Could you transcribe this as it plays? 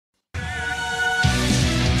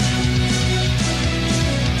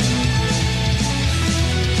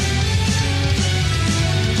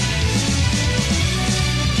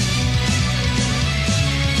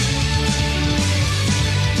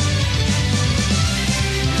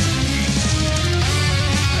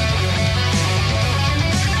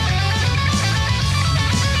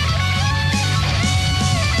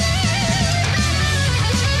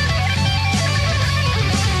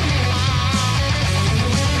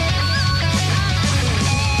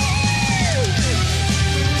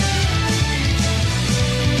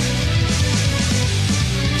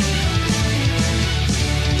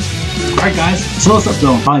Alright guys, so what's up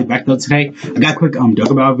though? I'm probably back though today. I got a quick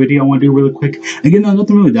DragonBallZ video I want to do really quick. Again,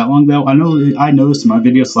 nothing really that long though. I noticed in my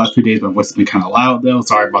videos the last few days my voice has been kind of loud though.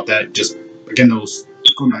 Sorry about that. Just again those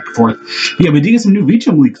going back and forth. But yeah, we did get some new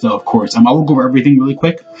VJump leaks though, of course. I will go over everything really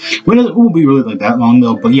quick. It won't be really like that long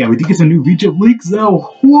though. But yeah, we did get some new VJump leaks though.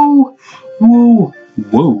 Whoa, whoa,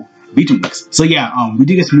 whoa. VJumpLeaks. So yeah, we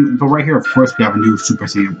did get some new info right here. Of course, we have a new Super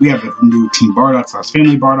Saiyan. We have a new Team BARDOCK, so it's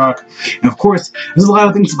Family BARDOCK. And of course, there's a lot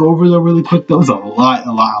of things to go over though really quick. There's a lot.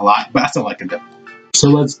 But I still like it though. So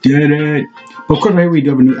let's get it. But of course, right here we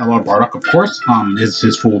do have a new LR BARDOCK, of course. This is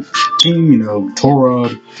his full team, you know, Tora,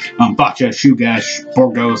 Bacha, Shugash,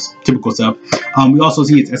 Borgos, typical stuff. We also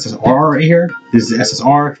see its SSR right here. This is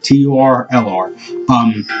SSR, TUR, LR.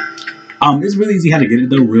 It's really easy how to get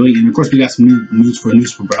it though, really, and of course we got some new news for new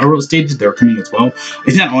Super Battle Road stages. They're coming as well.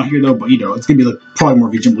 It's not on here though, but you know, it's gonna be like probably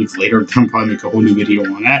more VJump leaks later. I'm probably make a whole new video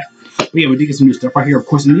on that. But yeah, we did get some new stuff right here. Of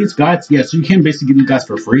course, in these guides, yeah, so you can basically get these guys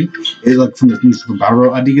for free. It's like from the new Super Battle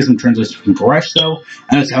Road. I did get some translations from Koresh though.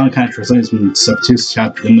 I know Talon kind of translated some stuff too. Shout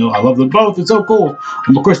out to them though. I love them both. It's so cool.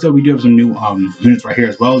 Of course, though, we do have some new units right here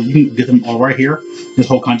as well. You can get them all right here. This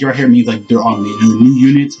whole country right here means like they're on the new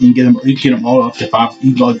units. And you can get them all up to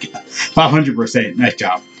 500%. Nice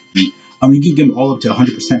job. You can get them all up to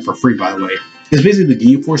 100% for free, by the way. It's basically the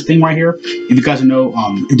Game Force thing right here. If you guys know,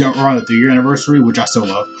 around the 3-year anniversary, which I still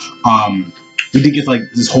love, we did get like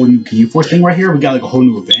this whole new Game Force thing right here. We got like a whole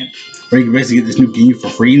new event where you can basically get this new Game for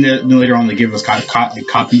free, and then later on they give us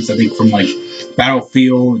copies, I think, from like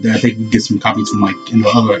Battlefield. Then I think we get some copies from like in the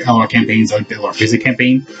other LR campaigns, like the LR Basic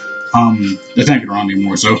campaign. That's not getting around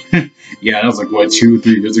anymore. So yeah, that was like what 2-3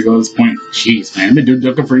 years ago at this point. Jeez, man, I've been doing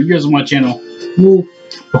Dokkan for years on my channel. Woo.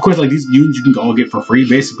 Of course, like these units you can all get for free,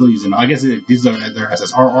 basically using. I guess these are their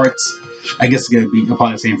SSR arts. I guess it's gonna be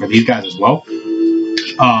probably the same for these guys as well.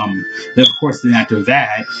 Then of course, then after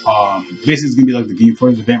that, basically it's gonna be like the Game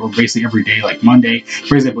Force event, where basically every day, like Monday,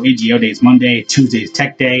 for example, AGL day is Monday, Tuesday is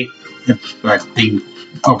Tech Day.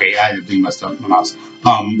 Okay, I didn't messed up my mouse.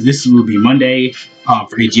 This will be Monday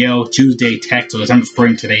for AGL, Tuesday Tech. So I'm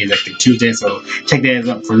spraying today is like Tuesday, so Tech Day is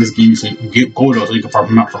up for this game, so you can get gold, so you can farm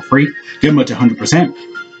them out for free. Get them up to 100%.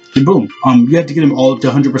 And boom. You have to get them all up to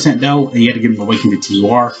 100% though, and you have to give them Awakening to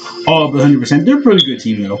TUR all up to 100%. They're a pretty good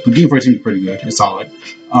team though. The Game Force team is pretty good. It's solid.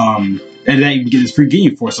 And then you can get this free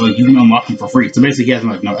Game Force, so like, you can unlock them for free. So basically, he has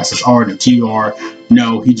like no SSR, no TUR,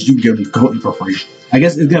 no. You can get them completely for free. I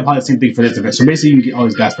guess it's gonna probably the same thing for this event. So basically, you can get all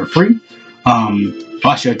these guys for free.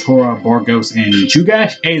 Basha, Tora, Borgos, and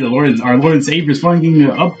Shugash. Hey, our Lord and Savior is finally getting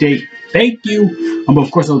an update. Thank you. But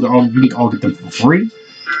of course, those are all you can all get them for free.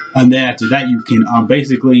 And then after that, you can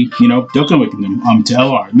basically, you know, Dokkan awaken them to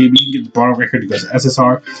LR. Maybe you can get the BARDOCK record to go to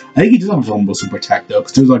SSR. I think he does have a vulnerable super attack though,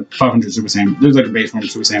 because there's like 500 Super Saiyan. There's like a base form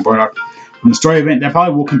Super Saiyan BARDOCK. From the story event, that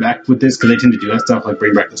probably will come back with this, because they tend to do that stuff, like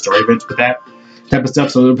bring back the story events with that type of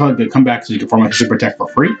stuff. So they're probably gonna come back so you can farm like super attack for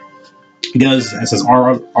free. He does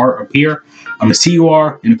SSR art up here, his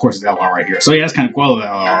TUR, and of course his LR right here. So yeah, that's kind of cool, the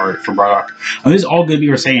LR for BARDOCK. This is all going to be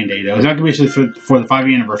for Saiyan Day though. It's not going to be for the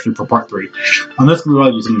 5-year anniversary for part 3. That's going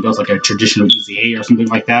to be something else like a traditional EZA or something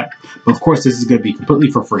like that. But of course, this is going to be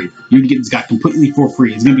completely for free. You can get this guy completely for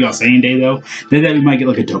free. It's going to be on Saiyan Day though. Then we might get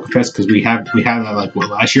like a Dokkan Fest, because we had that like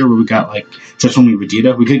what last year, where we got like transforming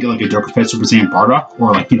Vegeta. We could get like a Dokkan Fest Super Saiyan BARDOCK,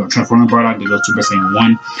 or like, you know, transforming BARDOCK to go Super Saiyan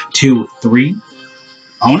 1, 2, 3.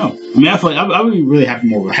 I don't know. I mean, I feel like I would be really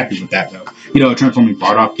more happy with that though. You know, transforming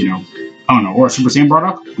BARDOCK, you know, I don't know, or Super Saiyan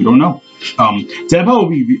BARDOCK, we don't know. So that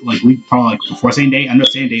probably be like before Saiyan Day. I know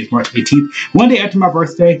Saiyan Day is March 18th, one day after my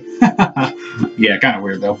birthday. Yeah, kind of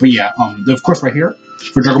weird though. But yeah, of course right here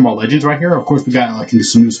for DragonBall Legends right here, of course we got like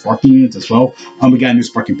some new Sparking units as well. We got a new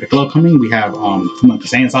Sparking Piccolo coming. We have from like the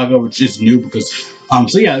Saiyan Saga, which is new because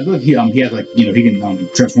so yeah, he has like, you know, he can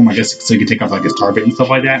transform, I guess, so he can take off like his Tarbit and stuff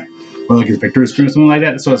like that. Or like his Victory Screen or something like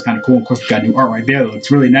that. So it's kind of cool. Of course, we got new art right there. That looks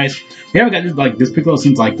really nice. We haven't got this Piccolo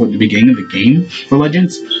since like the beginning of the game for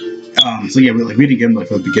Legends. So yeah, we didn't get him like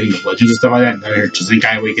for the beginning of Legends and stuff like that. And here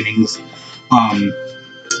Chizenkai Awakenings.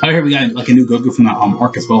 I heard we got like a new Goku from that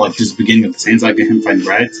arc as well, like just the beginning of the Saiyan Saga, him fighting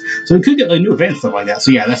Raditz. So we could get like new events, stuff like that. So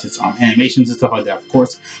yeah, that's its animations and stuff like that. Of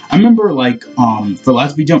course, I remember like for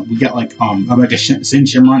last VJump we got like a Sin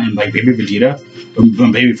Shenron and like Baby Vegeta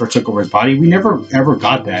when Baby first took over his body. We never ever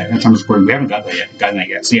got that at time of recording. We haven't gotten that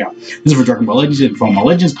yet. So yeah, this is for DragonBall Legends and for my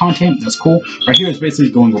Legends content. That's cool. Right here is basically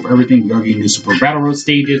going over everything. We are getting new Super Battle Road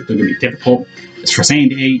stages. They're gonna be difficult. It's for Saiyan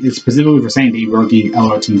Day. It's specifically for Saiyan Day. We're getting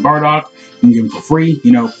LR Team BARDOCK. You can get them for free.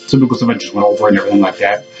 You know, typical stuff I just went over and everything like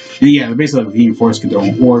that. And yeah, basically the Game Force get their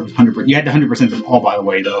own orbs. 100%. You had to 100% them all, by the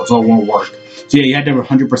way, though, so it won't work. So yeah, you had to have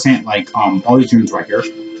 100% like all these units right here.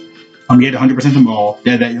 You had 100% them all.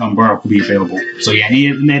 That Bardock will be available. So yeah,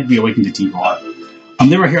 and that'd be Awakened to T-Bar.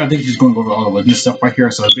 Then right here, I think just going over all the legend stuff right here.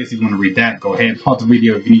 So basically, if you want to read that, go ahead, pause the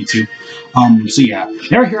video if you need to. So yeah,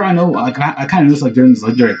 right here, I know, like I kind of noticed like during this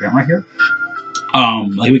legendary event right here,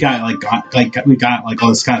 like we got all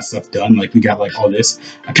this kind of stuff done. Like we got like all this.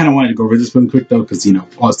 I kind of wanted to go over this really quick though, because you know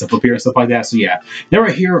all the stuff up here and stuff like that. So yeah, then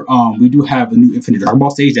right here, we do have a new Infinite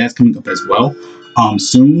DragonBallZ stage that's coming up as well.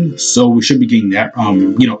 Soon, so we should be getting that,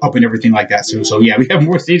 you know, up and everything like that soon. So yeah, we have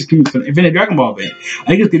more stages coming for the Infinite Dragon Ball event. I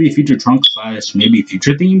think it's gonna be Future Trunks / maybe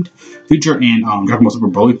Future themed, Future and Dragon Ball Super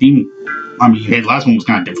Broly themed. I mean, hey, the last one was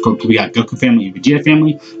kind of difficult because we got Goku family and Vegeta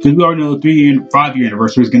family, because we already know 3 and 5 year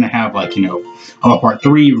anniversary is gonna have like, you know, part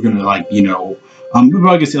 3. We're gonna like, you know, we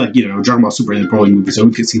probably gonna see like, you know, Dragon Ball Super in the Broly movie, so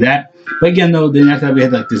we could see that. But again, though, then after that we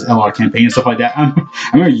had like this LR campaign and stuff like that. I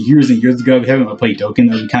remember years and years ago we haven't like, played Dokkan,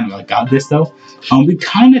 though we kind of like got this though. We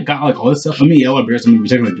kind of got like all this stuff. I mean, LR Bears. I mean, we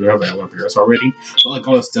technically do have LR Bears already, but like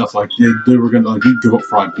all this stuff, like they were gonna like give up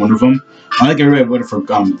for like one of them. I think everybody voted for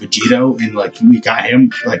Vegito, and like we got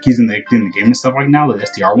him, like he's in the game and stuff right now, the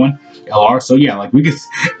SDR one, LR. So yeah, like we could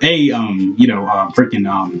you know,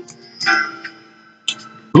 freaking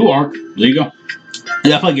Blue Arc. There you go.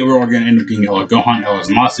 Yeah, I feel like we're all gonna end up getting Gohan, LR's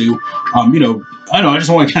Masu. You know, I don't know, I just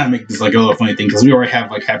want to kind of make this like a little funny thing, because we already have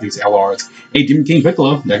like half these LRs. Hey, Demon King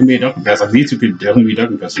Piccolo, that can be a Dokkan Pass. Like these two could definitely be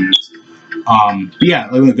Dokkan Pass units. But yeah,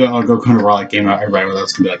 like Goku and Raw came out, everybody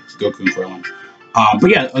else could be like Goku and Krillin. But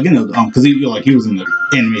yeah, again, because he was in the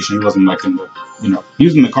animation, he wasn't like in the, you know, he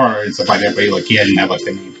was in the car and stuff like that, but he didn't have like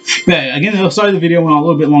the name. But again, sorry the video went on a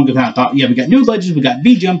little bit longer than I thought. Yeah, we got new legends, we got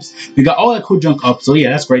VJumps, we got all that cool junk up. So yeah,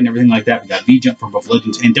 that's great and everything like that. We got VJump for both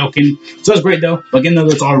Legends and Dokkan. So that's great though. But again, though,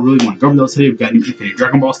 that's all I really want to go over those today. We got new Infinite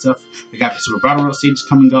Dragon Ball stuff. We got the Super Battle Royale stages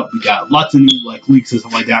coming up. We got lots of new like leaks and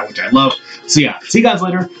stuff like that, which I love. So yeah, see you guys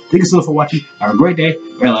later. Thank you so much for watching. Have a great day.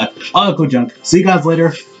 Great life. All that cool junk. See you guys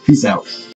later. Peace out.